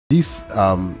this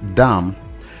dam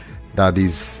that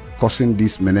is causing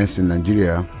this menace in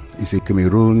Nigeria is a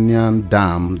Cameroonian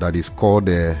dam that is called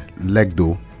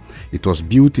Legdo. It was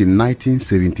built in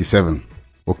 1977.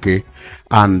 Okay,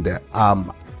 and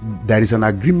there is an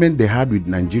agreement they had with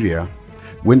Nigeria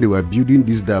when they were building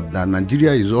this dam that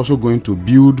Nigeria is also going to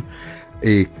build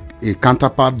a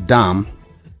counterpart dam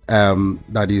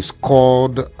that is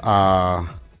called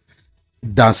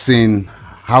Dasin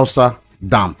Hausa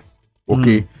Dam.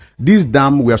 Okay, this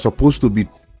dam we are supposed to be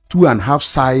 2.5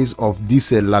 size of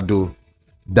this Lado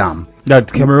dam that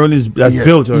Cameroon has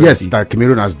built already. Yes, that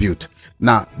Cameroon has built.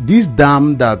 Now, this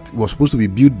dam that was supposed to be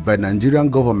built by Nigerian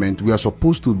government, we are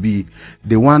supposed to be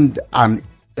the one and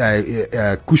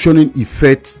cushioning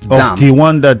effect dam of the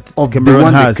one that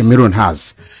Cameroon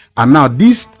has. And now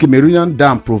this Cameroonian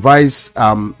dam provides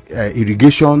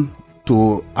irrigation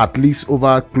to at least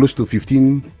over close to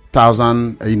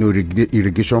 15,000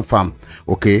 irrigation farm.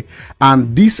 Okay,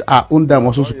 and these own dam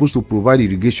also supposed to provide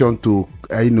irrigation to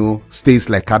states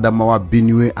like Adamawa,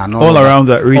 Benue, and all around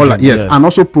that region. Yes, and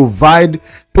also provide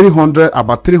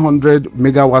about 300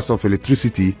 megawatts of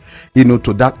electricity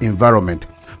to that environment.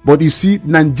 But you see,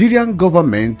 Nigerian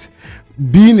government,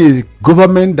 being a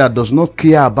government that does not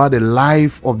care about the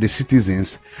life of the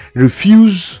citizens,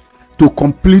 refuse to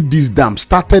complete this dam,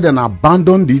 started and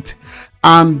abandoned it.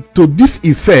 And to this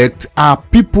effect, our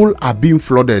people are being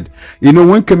flooded.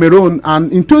 When Cameroon,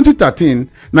 and in 2013,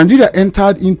 Nigeria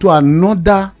entered into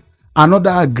another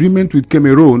agreement with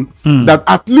Cameroon that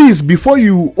at least before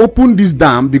you open this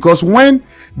dam, because when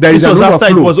there is an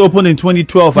overflow, it was opened in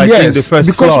 2012, I think, the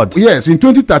first flood. Yes, in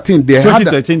 2013 they had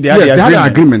an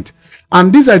agreement.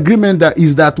 And this agreement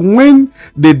is that when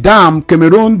the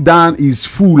Cameroon dam is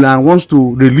full and wants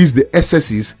to release the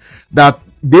excesses, that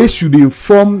they should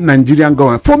inform Nigerian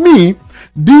government. For me,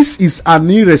 this is an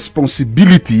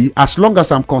irresponsibility, as long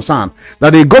as I'm concerned,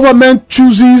 that the government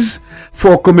chooses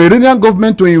for Cameroonian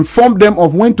government to inform them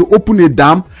of when to open a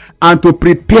dam and to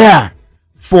prepare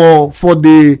for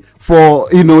the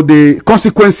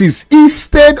consequences,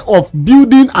 instead of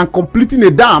building and completing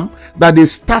a dam that they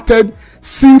started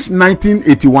since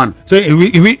 1981. So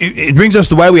it brings us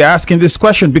to why we are asking this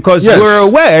question, because we're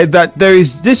aware that there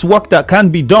is this work that can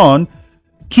be done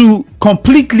to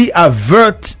completely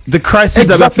avert the crisis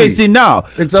that we're facing now.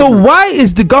 So why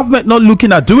is the government not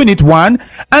looking at doing it, one?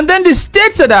 And then the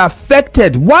states that are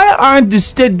affected, why aren't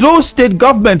those state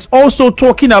governments also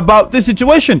talking about this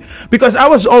situation? Because I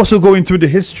was also going through the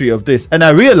history of this, and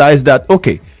I realized that,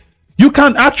 okay, you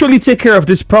can actually take care of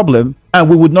this problem and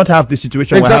we would not have the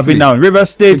situation we're having now in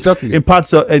Rivers State, in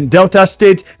parts of in Delta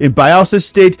State, in Bayelsa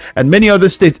State, and many other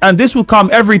states. And this will come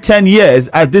every 10 years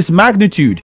at this magnitude.